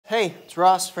Hey, it's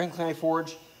Ross, Franklin County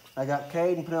Forage. I got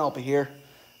Cade and Penelope here.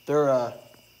 We're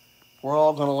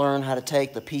all going to learn how to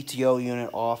take the PTO unit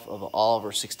off of an Oliver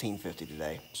 1650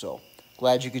 today. So,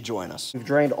 glad you could join us. We've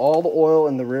drained all the oil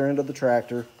in the rear end of the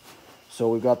tractor. So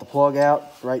we've got the plug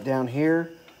out right down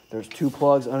here. There's two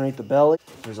plugs underneath the belly.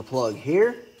 There's a plug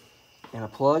here and a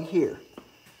plug here.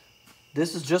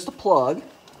 This is just a plug.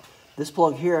 This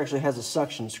plug here actually has a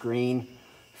suction screen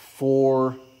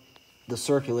for the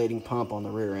circulating pump on the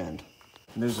rear end.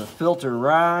 And there's a filter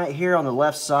right here on the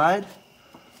left side,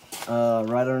 right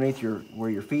underneath where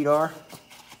your feet are,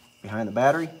 behind the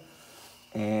battery.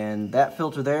 And that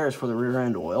filter there is for the rear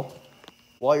end oil.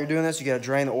 While you're doing this, you gotta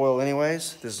drain the oil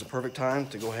anyways. This is a perfect time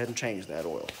to go ahead and change that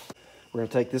oil. We're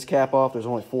gonna take this cap off. There's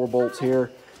only 4 bolts here.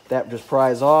 That just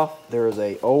pries off. There is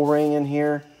a O-ring in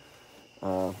here.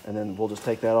 And then we'll just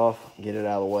take that off and get it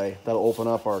out of the way. That'll open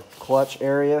up our clutch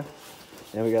area.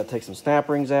 Then we got to take some snap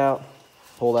rings out,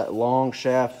 pull that long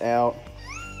shaft out,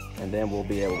 and then we'll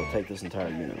be able to take this entire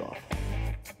unit off.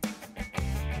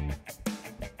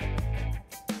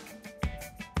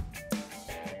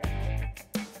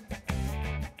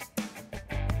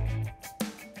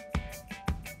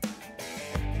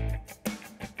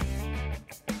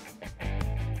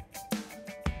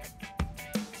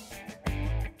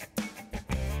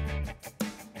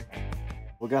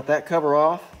 We got that cover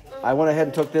off. I went ahead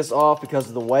and took this off because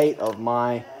of the weight of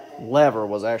my lever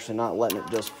was actually not letting it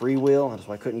just freewheel, and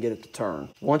so I couldn't get it to turn.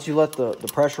 Once you let the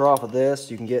pressure off of this,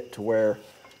 you can get to where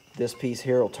this piece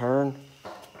here will turn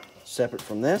separate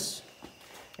from this.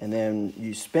 And then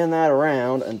you spin that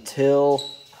around until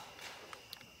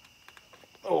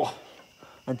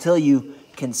you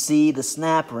can see the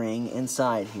snap ring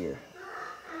inside here.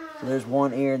 So there's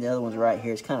one ear and the other one's right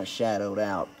here. It's kind of shadowed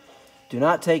out. Do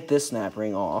not take this snap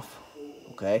ring off,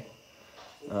 okay?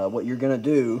 What you're gonna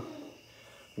do,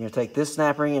 you're gonna take this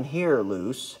snap ring in here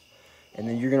loose, and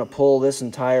then you're gonna pull this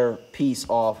entire piece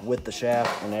off with the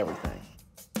shaft and everything.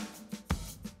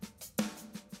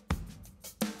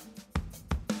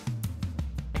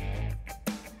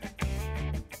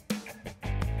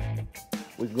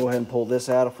 We can go ahead and pull this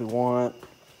out if we want.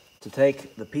 To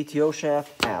take the PTO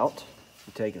shaft out,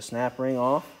 you take a snap ring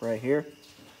off right here.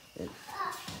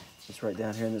 It's right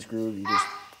down here in this groove. You just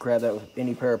grab that with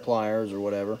any pair of pliers or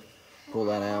whatever, pull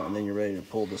that out, and then you're ready to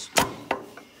pull this.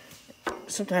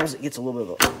 Sometimes it gets a little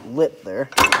bit of a lip there.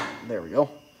 There we go.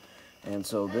 And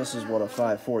so this is what a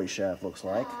 540 shaft looks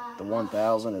like. The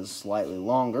 1000 is slightly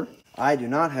longer. I do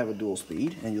not have a dual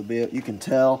speed, and you can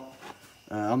tell.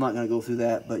 I'm not going to go through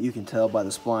that, but you can tell by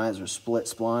the splines. There's split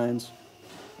splines,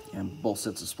 and both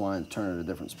sets of splines turn at a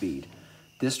different speed.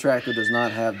 This tractor does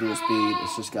not have dual speed.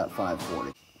 It's just got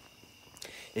 540.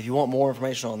 If you want more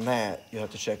information on that, you'll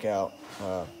have to check out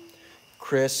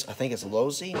Chris, I think it's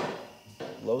Losey?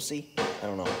 I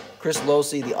don't know. Chris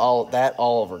Losey, that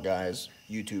Oliver guy's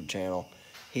YouTube channel.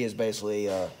 He is basically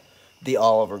the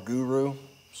Oliver guru.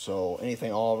 So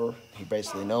anything Oliver, he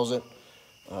basically knows it.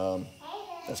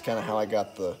 That's kind of how I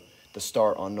got the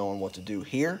start on knowing what to do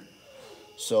here.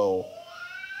 So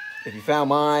if you found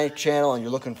my channel and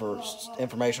you're looking for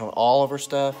information on Oliver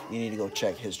stuff, you need to go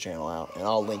check his channel out. And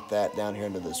I'll link that down here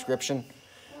in the description.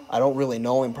 I don't really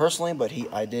know him personally, but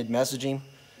I did message him.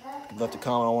 He left a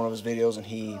comment on one of his videos, and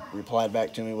he replied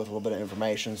back to me with a little bit of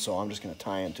information. So I'm just going to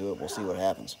tie into it. We'll see what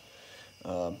happens.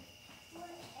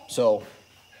 So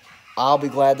I'll be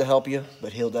glad to help you,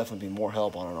 but he'll definitely be more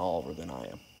help on an Oliver than I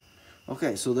am.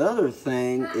 Okay, so the other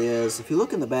thing is, if you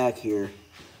look in the back here,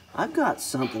 I've got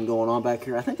something going on back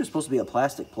here. I think there's supposed to be a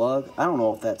plastic plug. I don't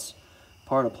know if that's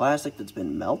part of plastic that's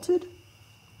been melted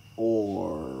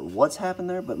or what's happened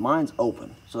there, but mine's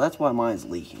open. So that's why mine's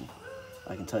leaking.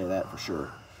 I can tell you that for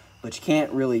sure. But you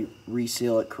can't really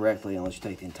reseal it correctly unless you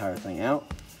take the entire thing out.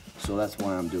 So that's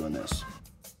why I'm doing this.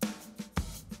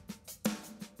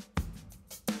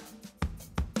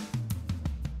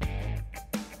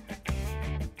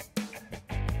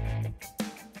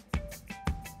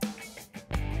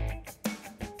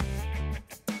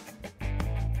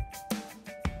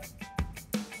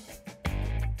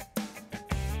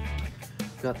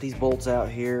 Got these bolts out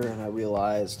here, and I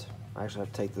realized I actually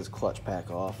have to take this clutch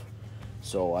pack off.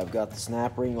 So I've got the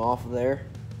snap ring off of there.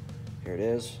 Here it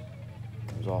is.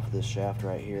 Comes off of this shaft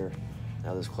right here.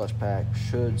 Now this clutch pack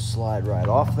should slide right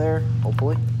off there,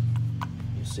 hopefully.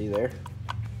 You see there.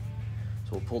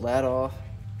 So we'll pull that off.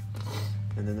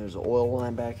 And then there's an oil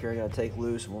line back here I gotta take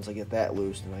loose. And once I get that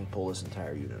loose, then I can pull this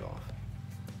entire unit off.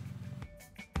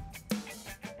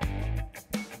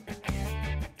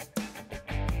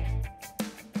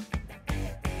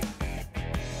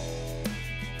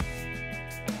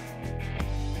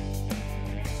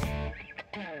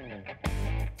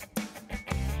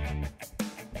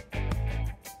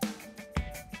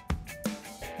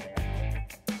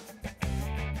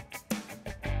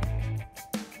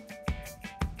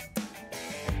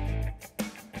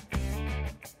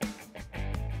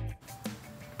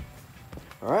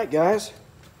 All right, guys,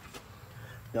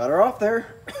 got her off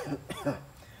there.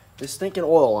 This stinking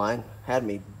oil line had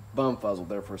me bumfuzzled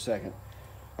there for a second.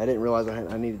 I didn't realize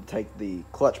I needed to take the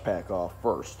clutch pack off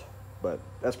first, but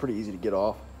that's pretty easy to get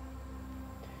off.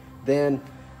 Then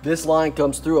this line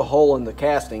comes through a hole in the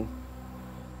casting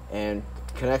and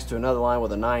connects to another line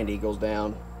with a 90, goes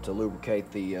down to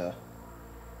lubricate the,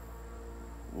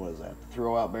 what is that, the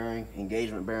throw-out bearing,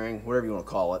 engagement bearing, whatever you want to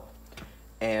call it.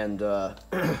 And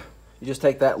you just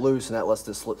take that loose and that lets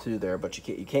this slip through there, but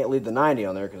you can't leave the 90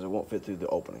 on there because it won't fit through the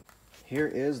opening. Here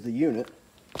is the unit.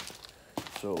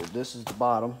 So this is the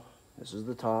bottom, this is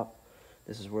the top,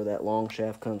 this is where that long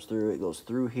shaft comes through. It goes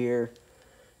through here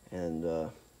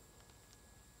and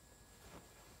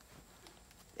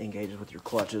engages with your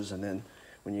clutches, and then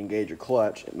when you engage your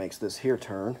clutch, it makes this here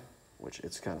turn, which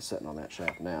it's kind of sitting on that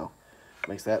shaft now. It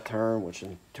makes that turn, which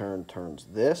in turn turns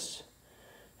this,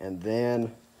 and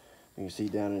then you can see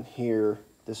down in here,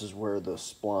 this is where the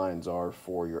splines are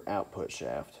for your output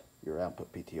shaft, your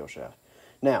output PTO shaft.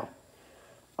 Now,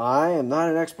 I am not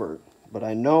an expert, but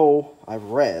I know I've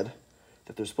read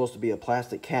that there's supposed to be a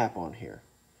plastic cap on here.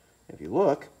 If you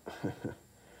look,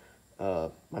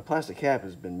 my plastic cap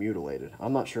has been mutilated.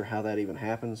 I'm not sure how that even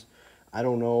happens. I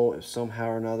don't know if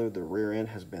somehow or another the rear end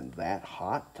has been that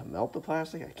hot to melt the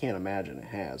plastic. I can't imagine it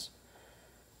has.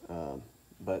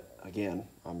 But again,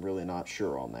 I'm really not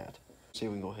sure on that. See,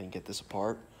 we can go ahead and get this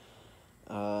apart.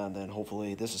 And then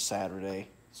hopefully, this is Saturday.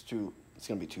 It's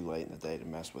gonna be too late in the day to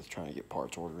mess with trying to get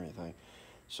parts ordered or anything.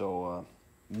 So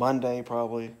Monday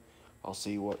probably, I'll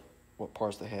see what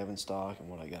parts they have in stock and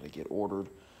what I gotta get ordered.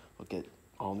 I'll get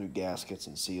all new gaskets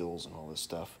and seals and all this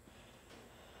stuff.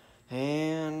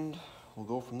 And we'll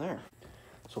go from there.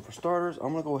 So for starters,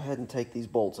 I'm gonna go ahead and take these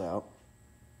bolts out.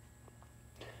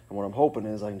 And what I'm hoping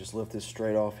is I can just lift this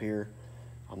straight off here.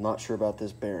 I'm not sure about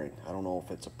this bearing. I don't know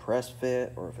if it's a press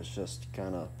fit or if it's just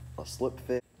kind of a slip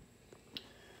fit.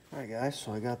 All right, guys,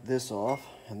 so I got this off,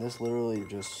 and this literally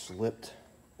just slipped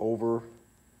over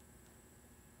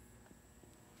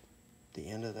the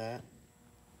end of that.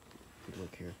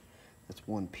 Look here, that's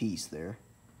one piece there.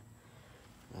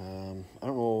 I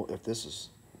don't know if this is,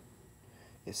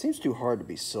 it seems too hard to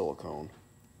be silicone.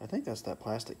 I think that's that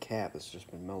plastic cap that's just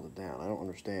been melted down. I don't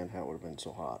understand how it would have been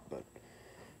so hot, but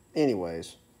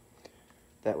anyways,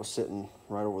 that was sitting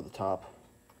right over the top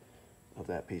of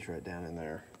that piece right down in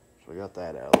there. So I got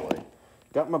that out of the way.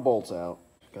 Got my bolts out,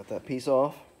 got that piece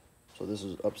off. So this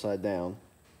is upside down.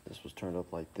 This was turned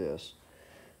up like this.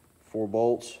 4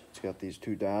 bolts, it's got these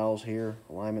 2 dowels here,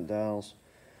 alignment dowels,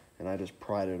 and I just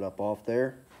pried it up off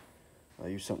there. I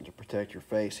used something to protect your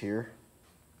face here,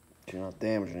 so you're not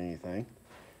damaging anything.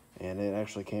 And it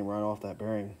actually came right off that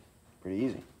bearing pretty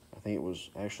easy. I think it was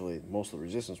actually, most of the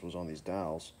resistance was on these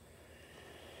dowels.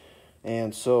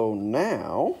 And so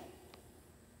now,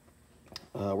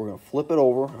 we're gonna flip it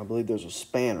over. I believe there's a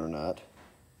spanner nut,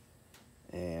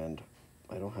 and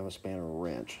I don't have a spanner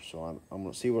wrench, so I'm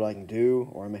gonna see what I can do,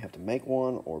 or I may have to make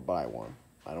one or buy one.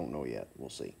 I don't know yet, we'll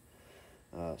see.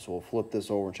 So we'll flip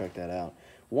this over and check that out.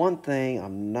 One thing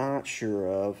I'm not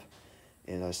sure of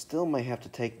is I still may have to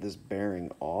take this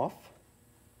bearing off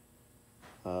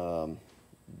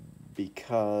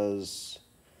because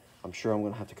I'm sure I'm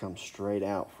gonna have to come straight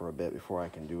out for a bit before I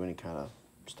can do any kind of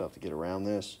stuff to get around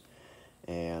this.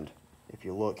 And if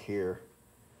you look here,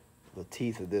 the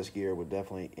teeth of this gear would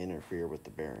definitely interfere with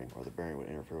the bearing, or the bearing would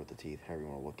interfere with the teeth, however you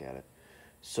want to look at it.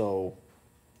 So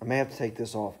I may have to take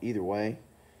this off either way,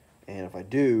 and if I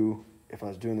do, if I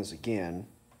was doing this again,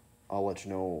 I'll let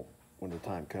you know when the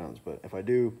time comes. But if I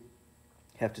do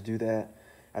have to do that,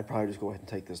 I'd probably just go ahead and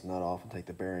take this nut off and take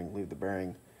the bearing, leave the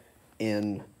bearing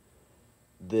in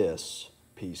this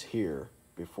piece here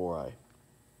before I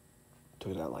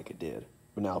took it out like it did.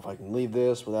 But now if I can leave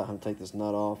this without having to take this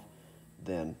nut off,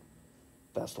 then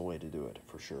that's the way to do it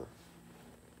for sure.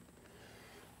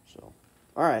 So,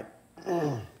 all right,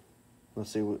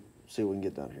 let's see what we can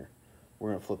get done here. We're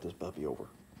gonna flip this puppy over.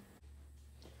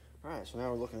 All right, so now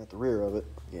we're looking at the rear of it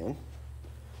again.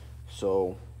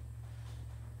 So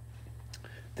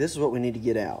this is what we need to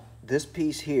get out. This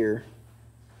piece here,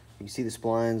 you can see the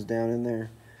splines down in there.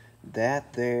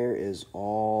 That there is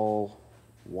all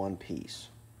one piece,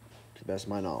 to the best of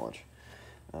my knowledge.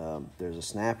 There's a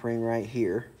snap ring right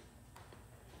here.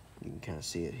 You can kind of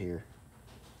see it here.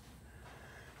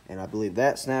 And I believe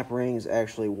that snap ring is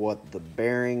actually what the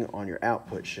bearing on your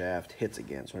output shaft hits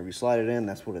against. Whenever you slide it in,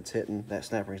 that's what it's hitting. That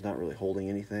snap ring's not really holding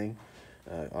anything.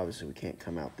 Obviously, we can't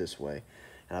come out this way.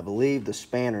 And I believe the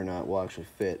spanner nut will actually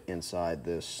fit inside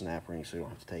this snap ring, so you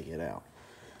don't have to take it out.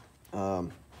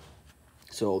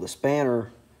 So the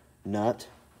spanner nut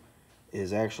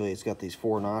is actually, it's got these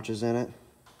 4 notches in it.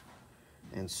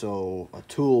 And so a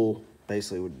tool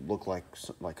basically would look like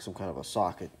some kind of a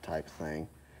socket type thing,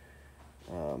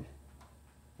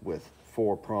 with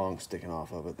 4 prongs sticking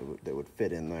off of it that would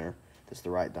fit in there. That's the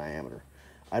right diameter.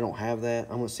 I don't have that.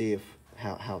 I'm gonna see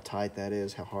how tight that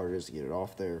is, how hard it is to get it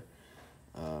off there.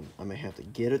 I may have to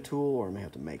get a tool or I may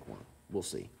have to make one. We'll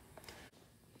see.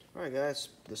 All right, guys,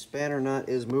 the spanner nut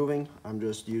is moving. I'm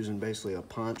just using basically a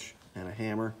punch and a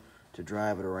hammer to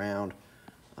drive it around.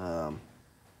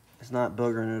 It's not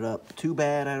boogering it up too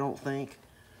bad, I don't think.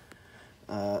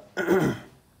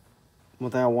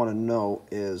 One thing I want to note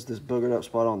is this boogered up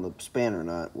spot on the spanner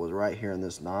nut was right here in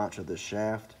this notch of this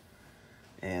shaft,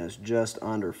 and it's just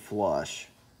under flush.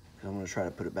 I'm going to try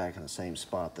to put it back in the same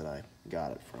spot that I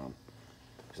got it from,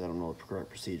 because I don't know the correct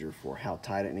procedure for how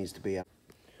tight it needs to be.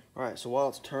 Alright, so while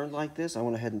it's turned like this, I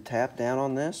went ahead and tapped down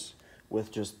on this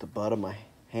with just the butt of my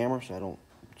hammer so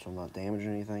I'm not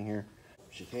damaging anything here.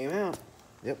 She came out.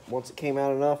 Yep, once it came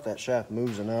out enough, that shaft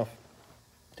moves enough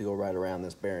to go right around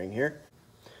this bearing here.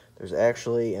 There's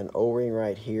actually an O-ring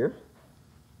right here.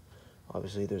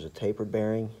 Obviously there's a tapered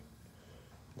bearing.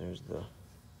 There's the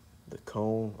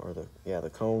cone, or the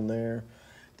cone there.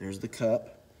 There's the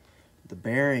cup. The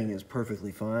bearing is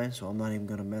perfectly fine, so I'm not even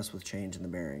gonna mess with changing the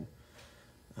bearing.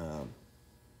 I'm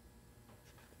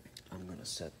gonna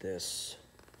set this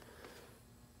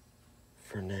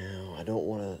for now. I don't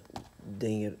want to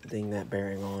ding that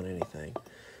bearing on anything, so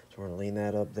we're gonna lean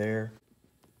that up there.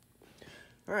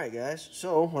 All right, guys.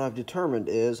 So what I've determined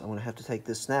is I'm gonna have to take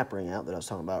this snap ring out that I was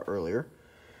talking about earlier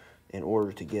in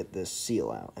order to get this seal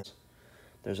out.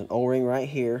 There's an O-ring right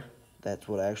here. That's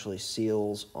what actually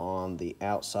seals on the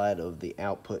outside of the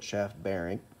output shaft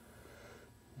bearing.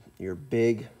 Your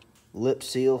big lip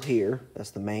seal here,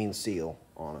 that's the main seal,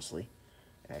 honestly,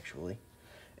 actually.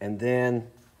 And then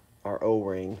our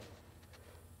O-ring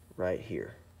right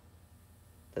here.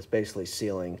 That's basically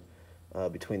sealing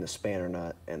between the spanner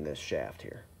nut and this shaft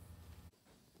here.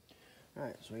 All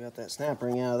right, so we got that snap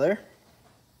ring out of there.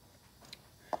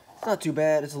 It's not too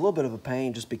bad. It's a little bit of a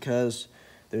pain just because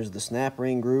there's the snap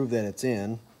ring groove that it's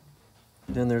in,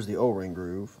 then there's the O-ring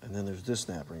groove, and then there's this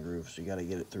snap ring groove, so you got to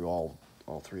get it through all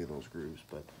 3 of those grooves,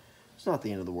 but it's not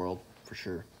the end of the world, for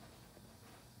sure.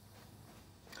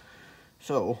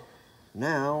 So,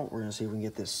 now we're going to see if we can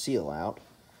get this seal out,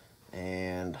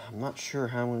 and I'm not sure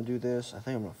how I'm going to do this. I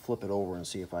think I'm going to flip it over and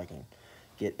see if I can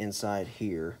get inside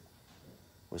here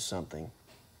with something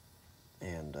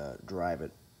and drive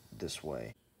it this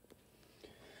way.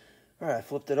 All right, I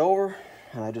flipped it over,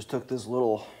 and I just took this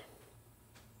little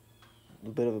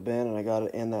bit of a bend, and I got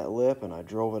it in that lip, and I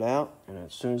drove it out, and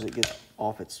as soon as it gets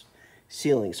off its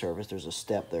sealing surface, there's a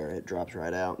step there. It drops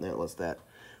right out, and then it lets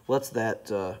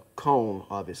that cone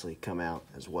obviously come out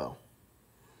as well.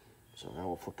 So now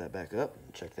we'll flip that back up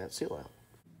and check that seal out.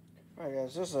 All right,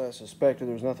 guys, just I suspected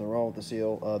there was nothing wrong with the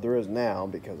seal. There is now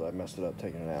because I messed it up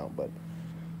taking it out, but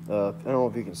I don't know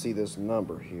if you can see this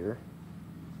number here.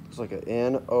 It's like a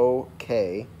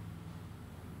NOK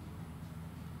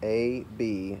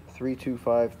AB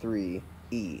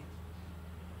 3253E.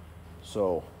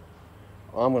 So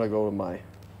I'm gonna go to my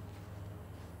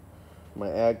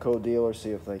AGCO dealer, see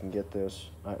if they can get this.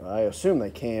 I assume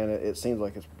they can. It seems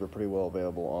like they're pretty well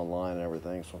available online and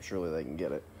everything, so surely they can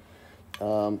get it.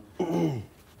 I'm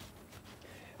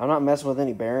not messing with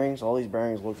any bearings. All these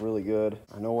bearings look really good.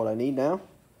 I know what I need now.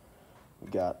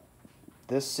 We've got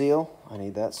this seal. I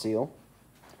need that seal.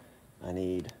 I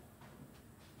need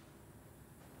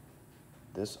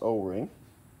this O-ring.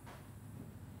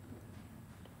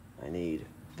 I need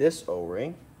this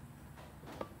O-ring.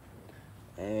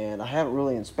 And I haven't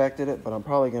really inspected it, but I'm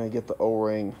probably going to get the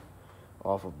O-ring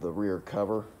off of the rear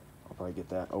cover. I'll probably get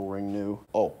that O-ring new.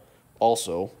 Oh,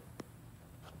 also,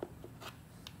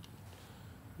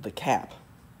 the cap.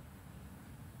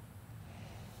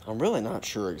 I'm really not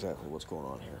sure exactly what's going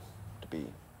on here, to be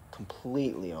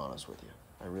completely honest with you.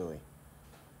 I really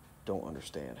don't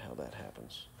understand how that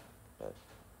happens, but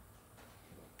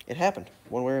it happened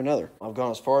one way or another. I've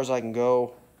gone as far as I can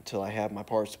go until I have my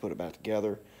parts to put it back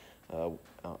together.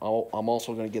 I'm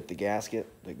also going to get the gasket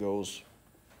that goes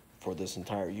for this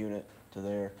entire unit to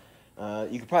there.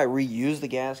 You could probably reuse the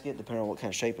gasket depending on what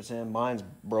kind of shape it's in. Mine's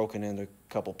broken into a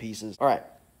couple pieces. All right,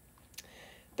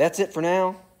 that's it for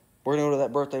now. We're going to go to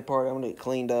that birthday party. I'm going to get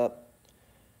cleaned up,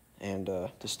 and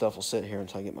this stuff will sit here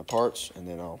until I get my parts, and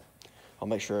then I'll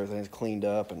make sure everything's cleaned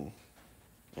up and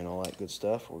all that good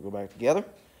stuff. We'll go back together,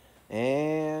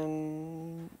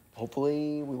 and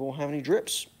hopefully we won't have any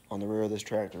drips on the rear of this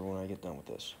tractor when I get done with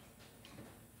this.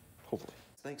 Hopefully.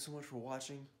 Thanks so much for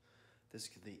watching. This is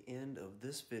the end of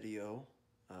this video.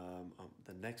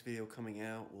 The next video coming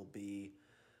out will be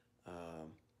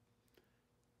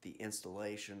the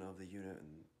installation of the unit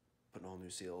and putting all new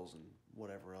seals and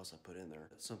whatever else I put in there.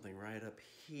 Something right up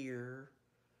here,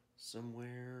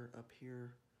 somewhere up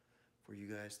here for you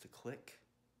guys to click.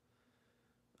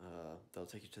 That'll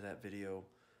take you to that video.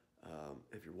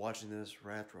 If you're watching this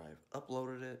right after I've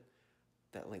uploaded it,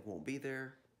 that link won't be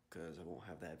there because I won't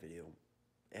have that video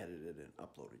edited and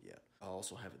uploaded yet. I'll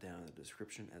also have it down in the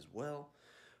description as well.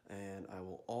 And I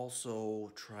will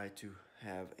also try to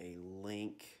have a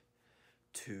link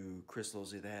to Chris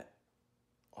Losey, that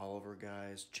Oliver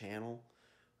guy's channel.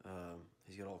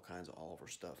 He's got all kinds of Oliver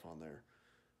stuff on there.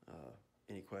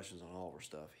 Any questions on Oliver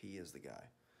stuff, he is the guy.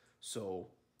 So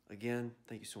again,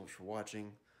 thank you so much for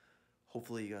watching.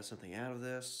 Hopefully you got something out of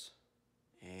this,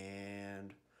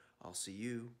 and I'll see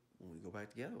you when we go back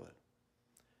together with it.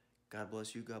 God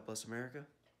bless you, God bless America.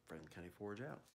 Franklin County Forage out.